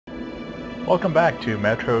Welcome back to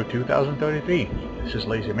Metro 2033. This is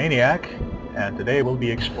Lazy Maniac, and today we'll be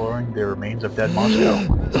exploring the remains of dead Moscow.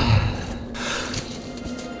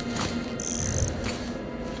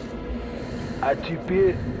 А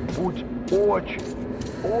теперь будь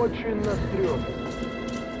очень настрём.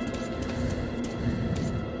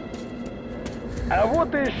 А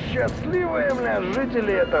вот и счастливые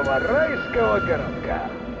жители этого райского городка.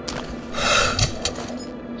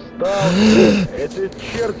 Эти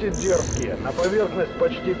черти дерзкие, на поверхность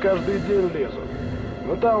почти каждый день лезут.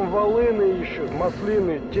 Ну там волыны ищут,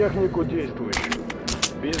 маслины, технику действующую.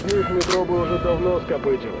 Без них метро бы уже давно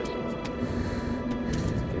скопытилось.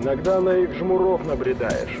 Иногда на их жмуров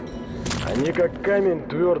набредаешь. Они как камень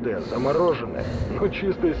твердые, замороженные, ну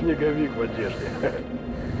чистый снеговик в одежде.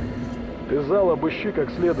 Ты зал обыщи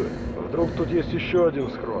как следует, вдруг тут есть еще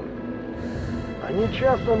один схрон. Они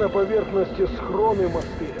часто на поверхности схроны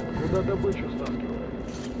мастырят, куда добычу стаскивают.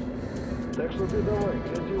 Так что ты давай,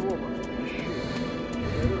 гляди в оба, ищи.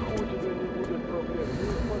 Наверху у тебя не будет проблем, ни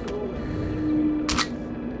патронов, ни свита.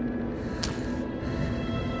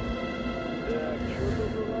 Так, что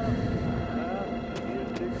тут у нас?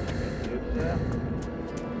 Ага,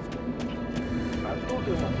 а тут и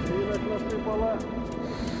маслинок насыпала.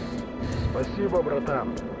 Спасибо, братан.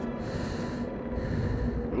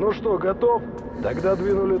 Ну что, готов? Тогда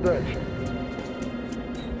двинули дальше.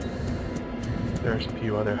 There's a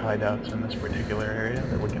few other hideouts in this particular area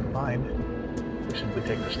that we can find. We simply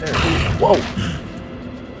take the stairs. Whoa!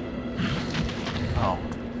 Oh.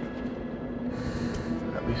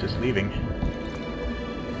 At least it's leaving.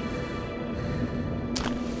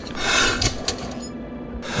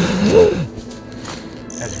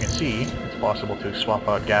 As you can see, it's possible to swap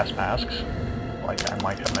out gas masks, like I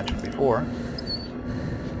might have mentioned before.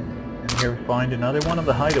 And here we find another one of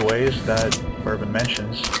the hideaways that Bourbon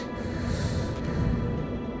mentions.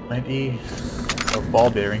 Plenty of ball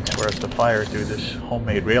bearings for us to fire through this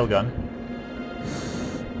homemade railgun.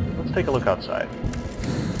 Let's take a look outside.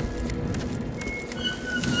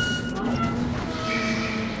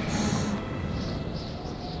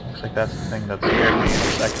 Looks like that's the thing that scared me a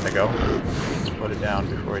second ago. Let's put it down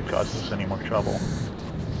before it causes us any more trouble.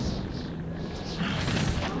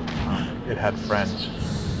 It had friends.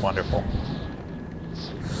 Wonderful.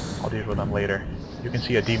 I'll deal with them later. You can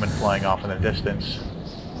see a demon flying off in the distance.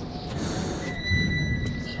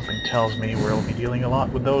 Something tells me we'll be dealing a lot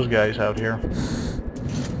with those guys out here.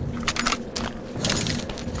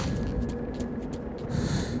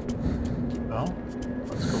 Well,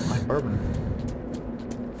 let's go find Bourbon.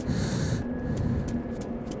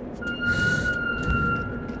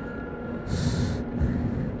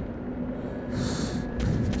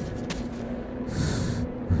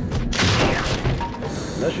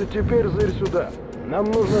 Значит, теперь зырь сюда. Нам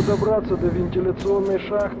нужно добраться до вентиляционной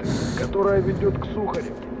шахты, которая ведет к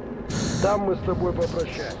Сухаревке. Там мы с тобой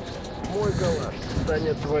попрощаемся. Мой калаш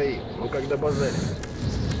станет твоим, ну когда базарим.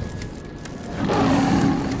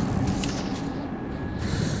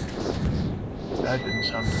 That didn't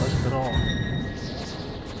sound pleasant at all.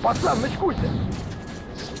 Пацан, начкуйся!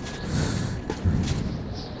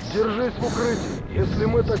 Держись в укрытии. Если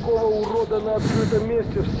мы такого урода на открытом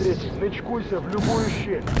месте встретим, начкуйся в любую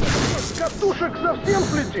щель. С катушек совсем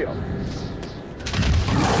слетел!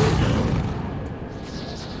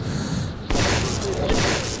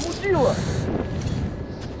 Мудила!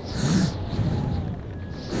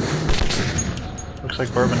 Looks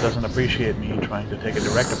like Bourbon doesn't appreciate me trying to take a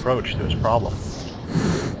direct approach to his problem.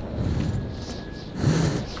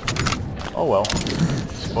 Oh well.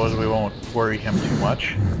 Suppose we won't worry him too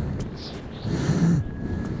much.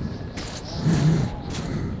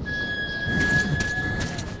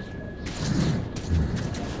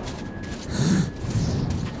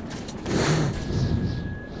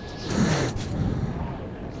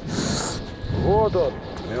 Вот он,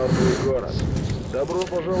 мертвый город. Добро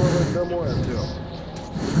пожаловать домой, Артем.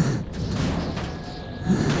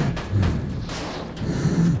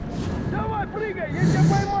 Давай, прыгай, я тебя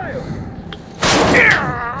поймаю!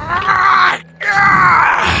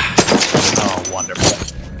 Oh, wonderful.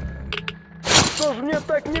 Что ж мне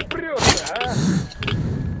так не прется, а?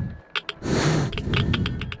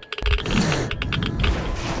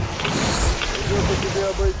 Придется тебе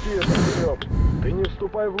обойти это, Артем. Ты не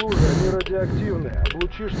вступай в лужи, они радиоактивные.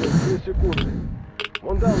 Облучишься в 2 секунды.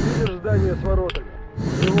 Вон там, видишь здание с воротами?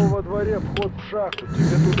 У него во дворе вход в шахту,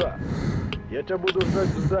 тебе туда. Я тебя буду ждать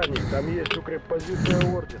в здании, там есть укреппозиция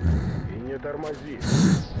ордена. И не тормози.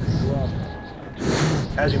 Главное.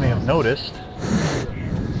 As you may have noticed,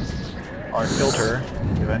 our filter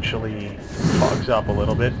eventually fogs up a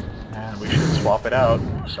little bit, and we should swap it out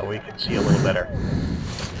so we can see a little better.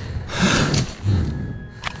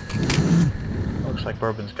 Looks like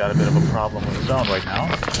Bourbon's got a bit of a problem with his own right now.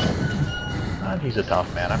 And he's a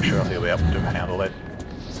tough man, I'm sure he'll be able to handle it.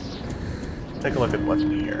 Let's take a look at what's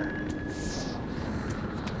in here.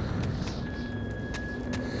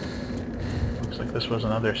 Looks like this was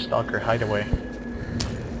another stalker hideaway.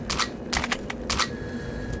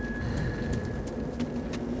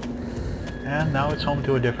 And now it's home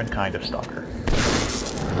to a different kind of stalker.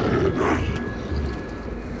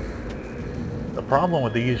 The problem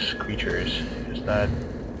with these creatures is that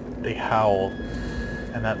they howl,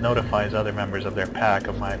 and that notifies other members of their pack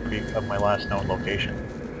of my last known location.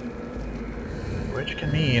 Which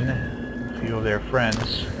can mean a few of their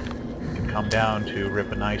friends can come down to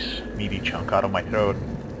rip a nice meaty chunk out of my throat.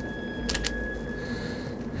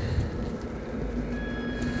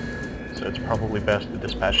 So it's probably best to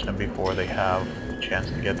dispatch them before they have a chance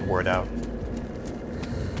to get the word out.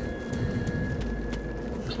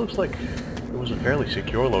 This looks like it was a fairly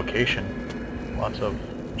secure location. Lots of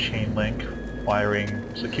chain link,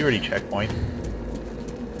 wiring, security checkpoint.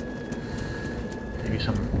 Maybe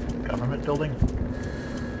some government building?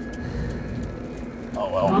 Oh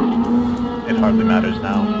well, it hardly matters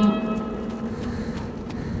now.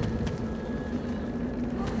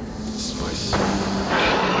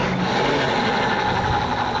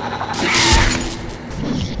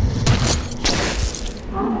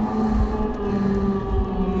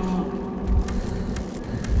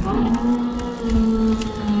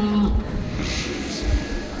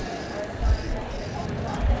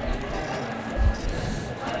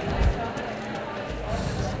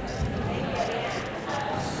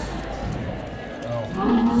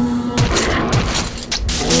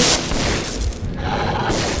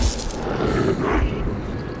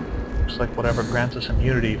 Like whatever grants us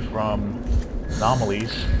immunity from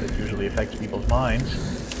anomalies that usually affect people's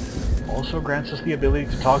minds also grants us the ability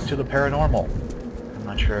to talk to the paranormal. I'm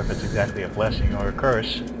not sure if it's exactly a blessing or a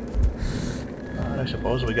curse, but I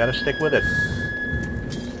suppose we gotta stick with it.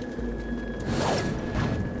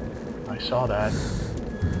 I saw that.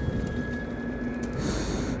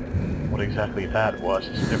 What exactly that was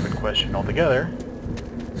is a different question altogether.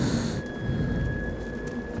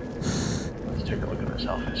 Let's take a look at this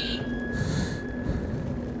office.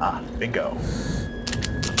 Ah, bingo.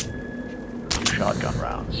 2 shotgun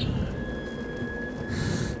rounds.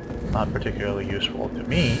 Not particularly useful to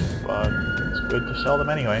me, but it's good to sell them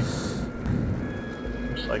anyway.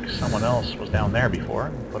 Looks like someone else was down there before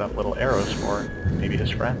and put up little arrows for maybe his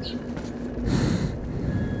friends.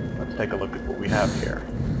 Let's take a look at what we have here.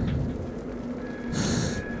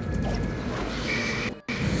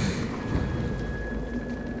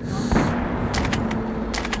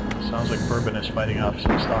 Sounds like Bourbon is fighting off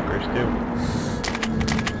some stalkers too.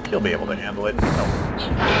 He'll be able to handle it. No worries.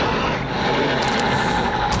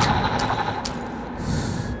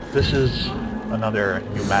 This is another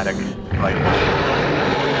pneumatic rifle,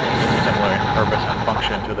 similar in purpose and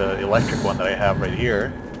function to the electric one that I have right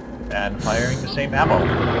here, and firing the same ammo. So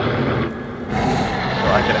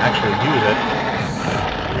I can actually use it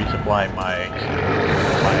to resupply my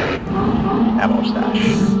ammo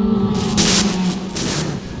stash.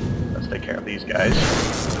 Take care of these guys.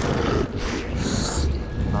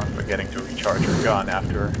 Not forgetting to recharge your gun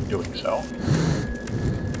after doing so.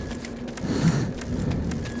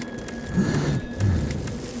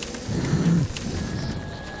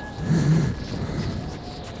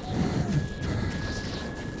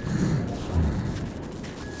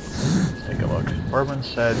 Let's take a look. Bourbon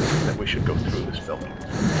said that we should go through this building,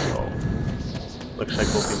 so looks like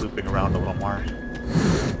we'll be looping around a little more.